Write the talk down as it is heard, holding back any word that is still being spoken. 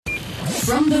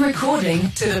From the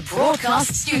recording to the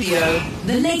broadcast studio,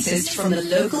 the latest from the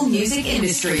local music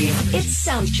industry. It's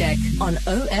Soundcheck on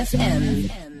OFM.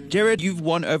 Jarrad, you've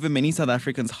won over many South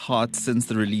Africans' hearts since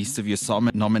the release of your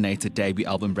SAMA-nominated debut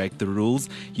album, Break the Rules.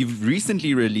 You've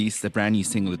recently released a brand new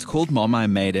single. It's called Mama, I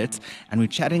Made It, and we're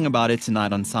chatting about it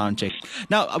tonight on Soundcheck.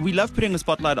 Now, we love putting a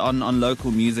spotlight on local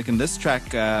music, and this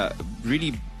track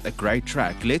really a great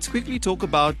track. Let's quickly talk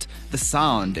about the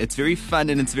sound. It's very fun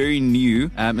and it's very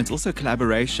new. It's also a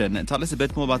collaboration. And tell us a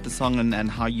bit more about the song and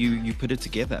how you put it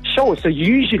together. Sure. So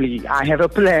usually I have a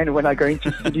plan when I go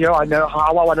into studio. I know how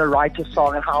I want to write a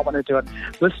song and how I want to do it.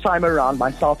 This time around,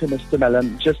 myself and Mr.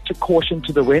 Mellon just took caution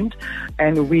to the wind,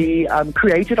 and we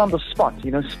created on the spot,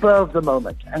 spur of the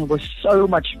moment, and it was so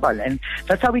much fun. And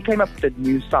that's how we came up with the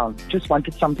new sound. Just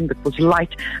wanted something that was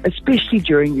light, especially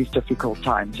during these difficult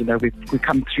times. We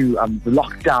come through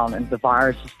lockdown and the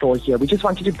virus is still here. We just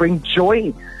wanted to bring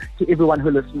joy to everyone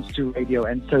who listens to radio.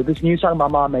 And so this new song,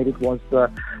 Mama, I Made It, was the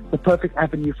perfect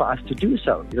avenue for us to do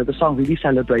so. The song really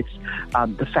celebrates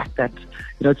the fact that,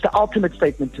 it's the ultimate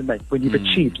statement to make when you've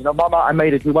achieved. Mama, I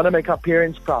made it. We want to make our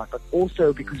parents proud, but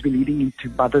also because we're leading into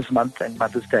Mother's Month and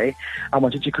Mother's Day, I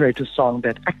wanted to create a song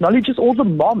that acknowledges all the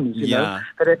moms, that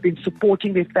have been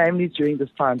supporting their families during this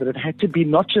time, that it had to be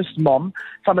not just mom.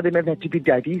 Some of them have had to be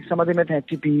daddy. Some of them have had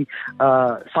to be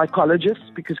psychologists,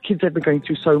 because kids have been going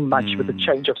through so much with the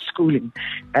change of schooling.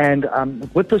 And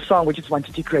with the song, we just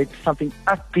wanted to create something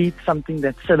upbeat, something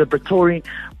that's celebratory,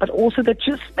 but also that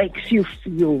just makes you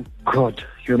feel good.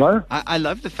 I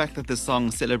love the fact that the song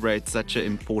celebrates such an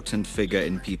important figure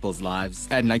in people's lives.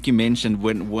 And like you mentioned,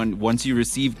 once you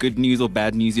receive good news or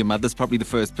bad news, your mother's probably the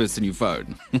first person you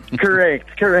phone. Correct.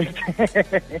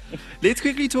 Let's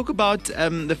quickly talk about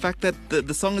the fact that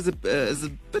the song is a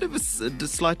bit of a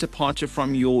slight departure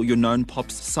from your known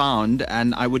pop sound.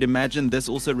 And I would imagine this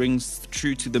also rings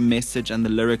true to the message and the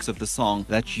lyrics of the song,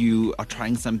 that you are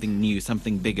trying something new,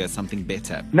 something bigger, something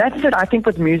better. That's it. I think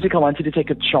with music, I wanted to take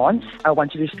a chance. I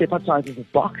wanted to step outside of the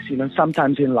box.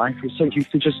 Sometimes in life we're so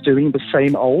used to just doing the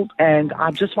same old, and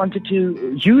I just wanted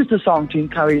to use the song to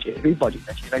encourage everybody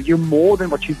that you're more than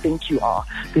what you think you are.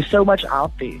 There's so much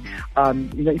out there.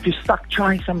 If you're stuck,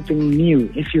 try something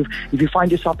new. If you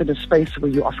find yourself in a space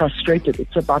where you are frustrated,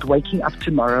 it's about waking up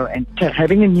tomorrow and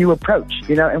having a new approach.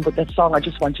 And with that song, I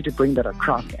just wanted to bring that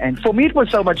across. And for me, it was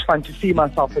so much fun to see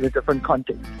myself in a different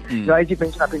context. As you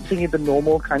mentioned, I've been singing the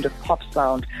normal kind of pop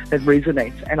sound that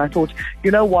resonates, and I thought,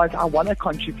 what, I want to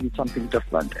contribute something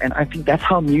different. And I think that's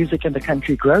how music in the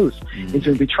country grows, is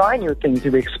when we try new things,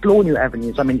 when we explore new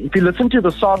avenues. I mean, if you listen to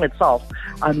the song itself,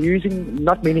 I'm using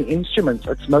not many instruments.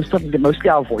 It's mostly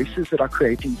our voices that are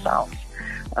creating sounds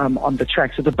on the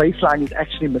track. So the bass line is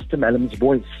actually Mr. Mellon's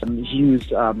voice used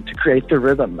to create the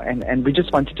rhythm. And we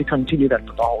just wanted to continue that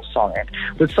with the whole song. And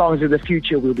with songs in the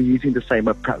future, we'll be using the same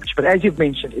approach. But as you've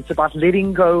mentioned, it's about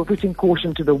letting go, putting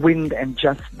caution to the wind, and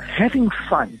just having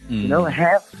fun.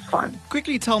 Have fun.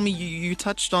 Quickly tell me, you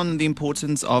touched on the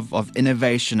importance of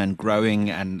innovation and growing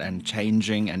and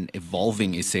changing and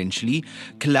evolving, essentially.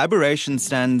 Collaboration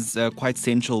stands quite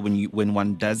central when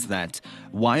one does that.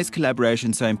 Why is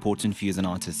collaboration so important for you as an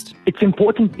artist? It's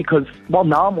important because,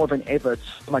 now more than ever,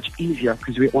 it's much easier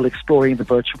because we're all exploring the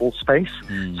virtual space.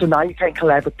 So now you can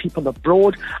collab with people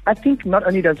abroad. I think not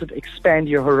only does it expand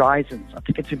your horizons, I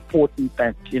think it's important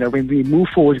that, when we move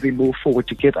forward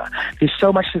together. There's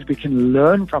so much that we can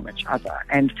learn from each other.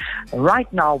 And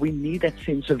right now, we need that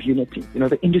sense of unity.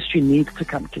 The industry needs to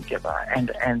come together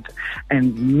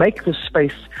and make the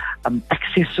space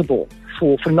accessible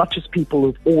for not just people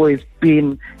who've always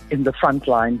been in the front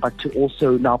line, but to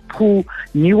also now pull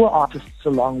newer artists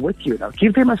along with you.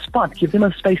 Give them a spot, give them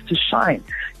a space to shine,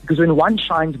 because when one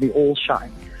shines, we all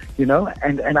shine.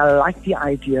 And I like the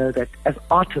idea that as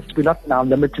artists, we're not now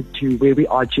limited to where we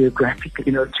are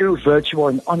geographically. Through virtual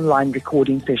and online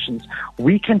recording sessions,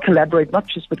 we can collaborate not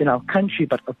just within our country,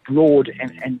 but abroad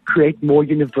and create more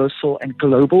universal and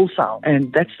global sound.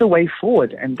 And that's the way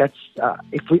forward. And that's,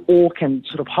 if we all can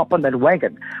sort of hop on that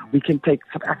wagon, we can take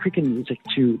South African music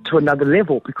to another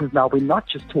level, because now we're not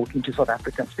just talking to South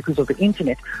Africans. Because of the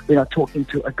internet, we're not talking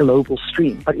to a global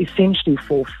stream. But essentially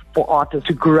for artists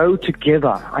to grow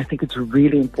together, I think it's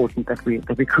really important that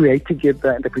we create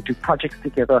together and that we do projects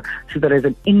together, so that as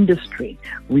an industry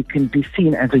we can be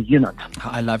seen as a unit.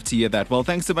 I love to hear that. Well,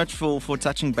 thanks so much for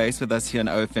touching base with us here on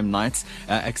OFM Nights.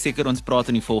 Ek seker ons praat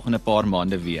in die volgende paar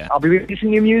maande weer. I'll be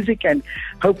releasing new music, and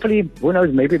hopefully, who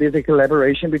knows, maybe there's a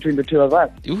collaboration between the two of us.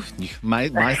 Ooh,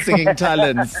 my singing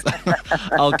talents.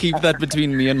 I'll keep that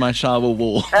between me and my shower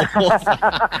wall.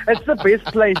 It's the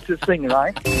best place to sing,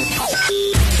 right?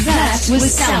 That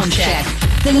was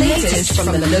Soundcheck, the latest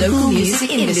from the local music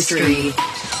industry.